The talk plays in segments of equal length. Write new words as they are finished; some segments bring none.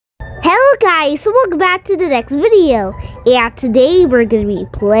guys, so welcome back to the next video. And today we're going to be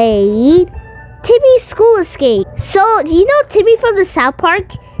playing Timmy's School Escape. So, do you know Timmy from the South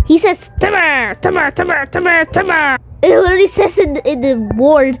Park? He says, Timmer, Timmer, Timmer, Timmer, Timmer. It literally says in the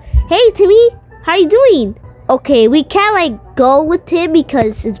board, hey Timmy, how you doing? Okay, we can't like go with Tim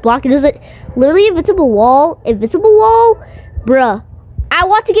because it's blocking. There's like literally invisible wall. Bruh, I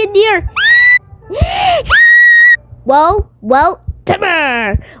want to get near. Well,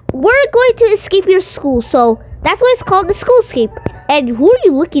 Timmer, we're going to escape your school, so that's why it's called the school escape. And who are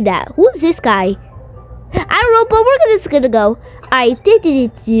you looking at? Who's this guy? I don't know, but we're just gonna go. Alright,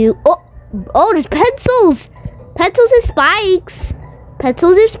 oh, there's pencils. Pencils and spikes.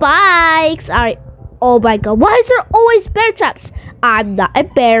 Alright. Oh my god, why is there always bear traps? I'm not a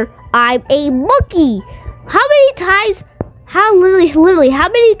bear, I'm a monkey. How many times, literally, how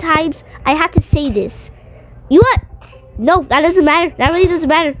many times I have to say this? You know what? No, that doesn't matter. That really doesn't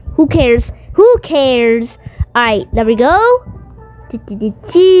matter. Who cares? Alright, there we go.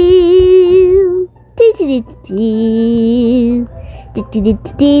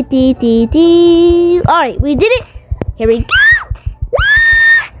 Alright, we did it. Here we go.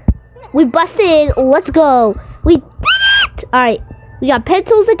 We busted. Let's go. We did it. Alright, we got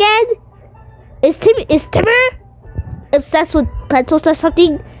pencils again. Is Timmer obsessed with pencils or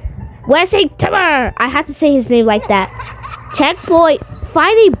something? When I say Timmer, I have to say his name like that. Checkpoint.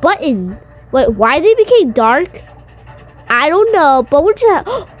 Find a button. Wait, why they became dark? I don't know, but we're just...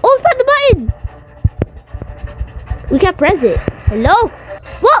 Oh, we found the button! We can press it. Hello?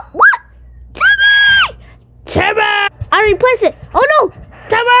 What? Timmy! I already pressed it. Oh no!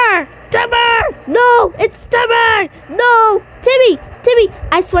 Timmer! No, it's Timmer! No! Timmy!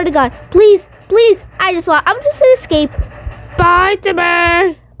 I swear to God. Please. I'm just gonna escape. Bye,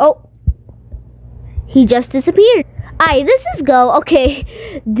 Timmer! Oh. He just disappeared. Alright, let's just go. Okay.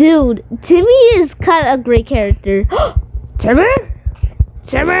 Dude, Timmy is kind of a great character. Timmer,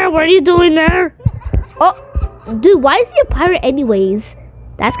 what are you doing there? Oh, dude, why is he a pirate anyways?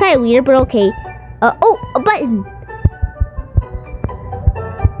 That's kind of weird, but okay. Oh, a button.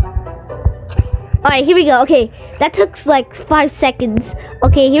 Alright, here we go. Okay, that took like 5 seconds.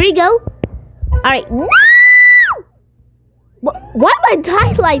 Okay, here we go. Alright, no! Why am I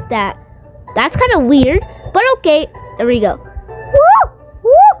dying like that? That's kind of weird, but okay. There we go. Oh!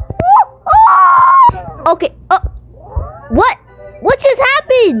 Okay. What just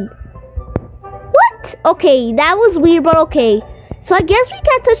happened? What? Okay, that was weird, but okay. So I guess we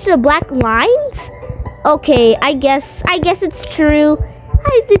can't touch the black lines. Okay, I guess it's true.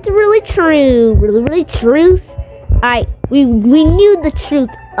 It's really true. Really truth. Alright, we knew the truth.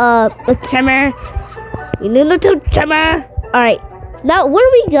 Timmer. We knew the truth, Timmer. Alright. Now where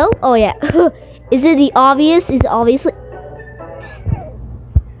do we go? Oh yeah. Is it the obvious? Is it obviously?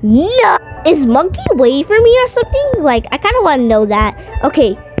 No. Is Monkey waiting for me or something? Like, I kind of want to know that.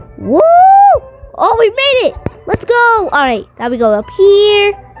 Okay. Woo! Oh, we made it. Let's go. Alright. Now we go up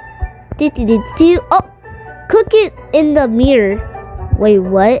here. Oh. Cook it in the mirror. Wait,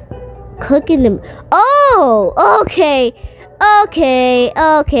 what? Cook in the... Oh! Okay.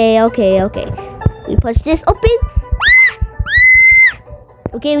 We push this open.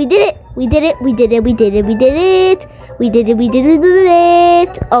 Okay, we did it.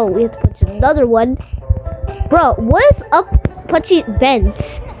 Oh, we have to punch another one. Bro, what is up punching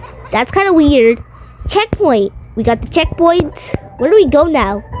vents? That's kind of weird. Checkpoint. We got the checkpoint. Where do we go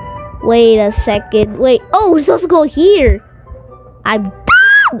now? Wait a second. Wait. Oh, we're supposed to go here. I'm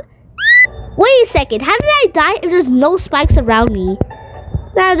dumb. Wait a second. How did I die if there's no spikes around me?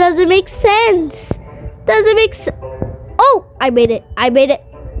 That doesn't make sense. Oh, I made it.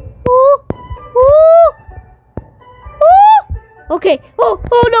 Ooh. Okay. Oh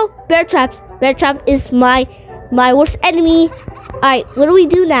no. Bear traps. Bear trap is my worst enemy. Alright, what do we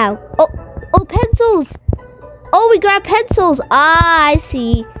do now? Oh, pencils. Oh, we grab pencils. I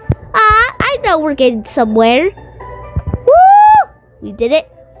see. I know we're getting somewhere. Woo! We did it.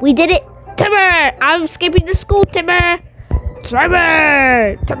 Timmer! I'm escaping the school, Timmer!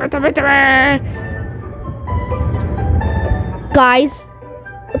 Timmer! Guys,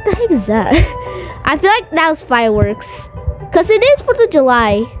 what the heck is that? I feel like that was fireworks. Because it is 4th of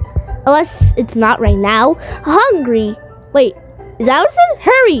July. Unless it's not right now. Hungry. Wait, is that what it said?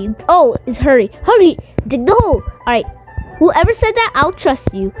 Hurry. Oh, it's hurry. Hurry. Dig the hole. Alright. Whoever said that, I'll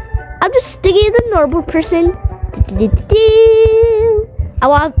trust you. I'm just digging the normal person. I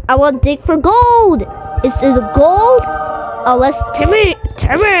want to dig for gold. Is there a gold? Unless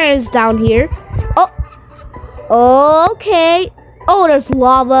Timmer is down here. Oh, okay. Oh, there's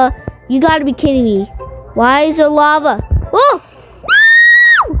lava. You gotta be kidding me. Why is there lava? Oh!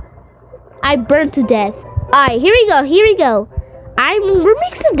 I burned to death. Alright, here we go. We're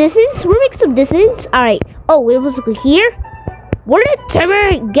making some distance. Alright. Oh, it was here? Where did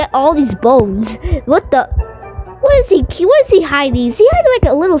Timmy get all these bones? What is he hiding? Is he hiding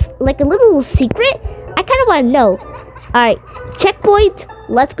like a little secret? I kinda wanna know. Alright, checkpoint.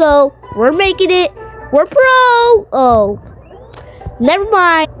 Let's go. We're making it. We're pro. Oh. Never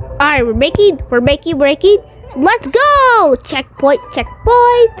mind. Alright, we're making. Let's go. Checkpoint.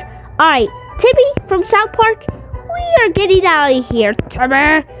 Alright, Timmy from South Park. We are getting out of here.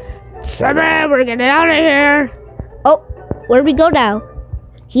 Timmy, we're getting out of here. Oh, where do we go now?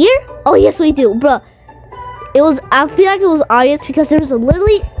 Here? Oh yes, we do, bro. I feel like it was obvious because there was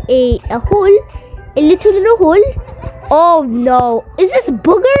literally a hole, a little hole. Oh no, is this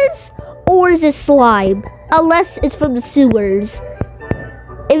boogers or is this slime? Unless it's from the sewers.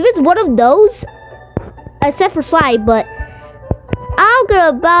 If it's one of those, except for slime, but I'm gonna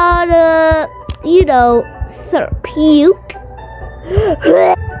about puke.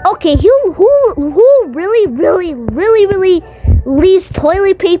 Okay, who really leaves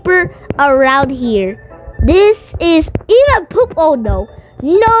toilet paper around here? This is even poop. Oh no,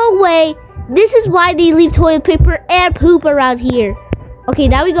 no way. This is why they leave toilet paper and poop around here. Okay,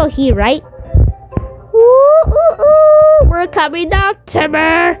 now we go here, right? Ooh, we're coming up,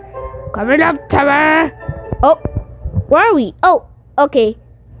 Timmy. Oh, where are we? Oh, okay.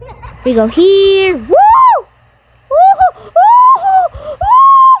 We go here. Woo!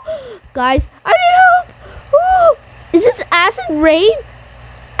 Guys, I need help. Is this acid rain?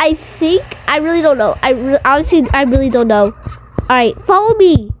 I think. I really don't know. Honestly, I really don't know. Alright, follow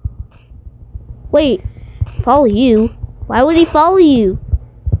me. Wait, follow you? Why would he follow you?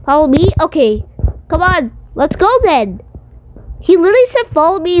 Follow me? Okay, come on. Let's go then. He literally said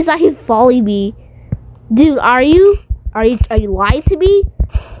follow me. He's not even following me. Dude, are you lying to me?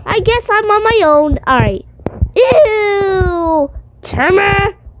 I guess I'm on my own. Alright. Ew!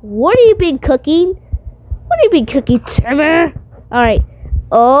 Timmy, what have you been cooking? Timmy? Alright.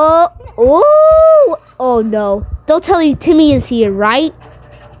 Oh no. Don't tell me Timmy is here, right?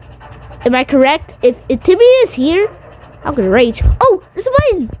 Am I correct? If Timmy is here, I'm gonna rage. Oh, there's a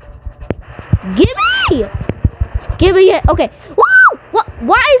button! Give me it. Okay. Woo! What?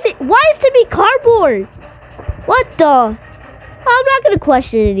 Why is Timmy cardboard? What the? I'm not gonna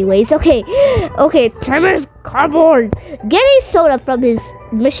question it anyways. Okay, Timmy's cardboard. Get a soda from his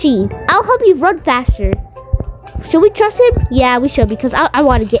machine. I'll help you run faster. Should we trust him? Yeah, we should because I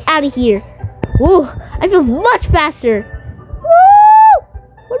want to get out of here. Whoa, I feel much faster. Woo!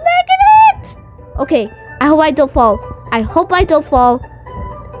 We're making it! Okay, I hope I don't fall.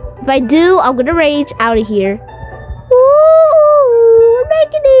 If I do, I'm gonna rage out of here. Woo! We're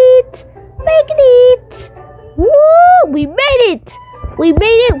making it! Woo! We made it! We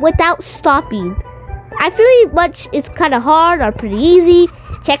made it without stopping. I feel like it's kind of hard or pretty easy.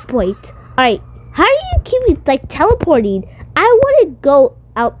 Checkpoint. Alright, how do you keep me like teleporting? I wouldn't go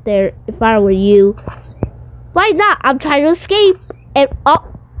out there if I were you. Why not? I'm trying to escape. And whoa.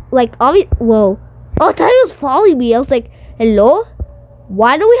 Oh, I thought he was following me. I was like, hello?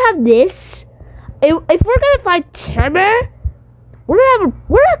 Why do we have this? If we're gonna fight Timmy, we're gonna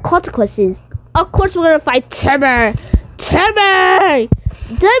have consequences. Of course we're gonna fight Timmy. Timmy,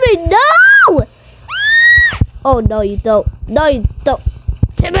 no! Oh no, you don't.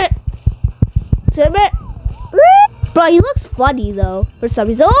 Timmy. Bro, he looks funny though for some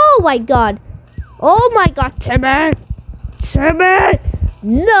reason. Oh my god, Timmy.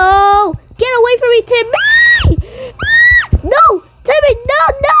 No, get away from me, Timmy! No, Timmy,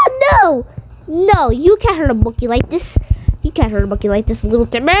 no! No, you can't hurt a monkey like this. Little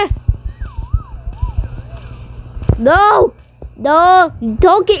Timmy. No,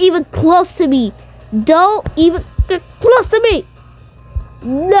 don't get even close to me. Don't even get close to me.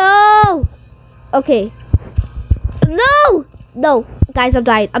 No. Okay. No, guys, I'm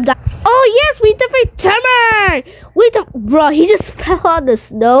dying. Oh yes, we defeated Timmy. Bro, he just fell on the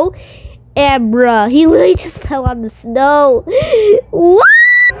snow, and bro, he literally just fell on the snow. What?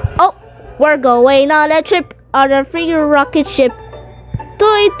 Oh, we're going on a trip on a freaking rocket ship,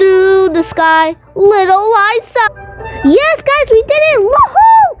 going through the sky. Little Liza. Yes, guys, we did it.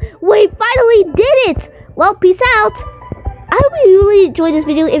 Woohoo! We finally did it. Well, peace out. I hope you really enjoyed this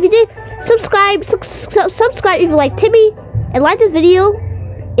video. If you did, subscribe if you like Timmy, and like this video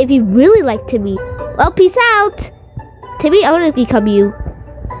if you really like Timmy. Well, peace out. Timmy, I want to become you.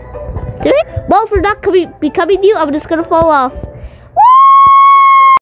 Well, for not becoming you, I'm just gonna fall off.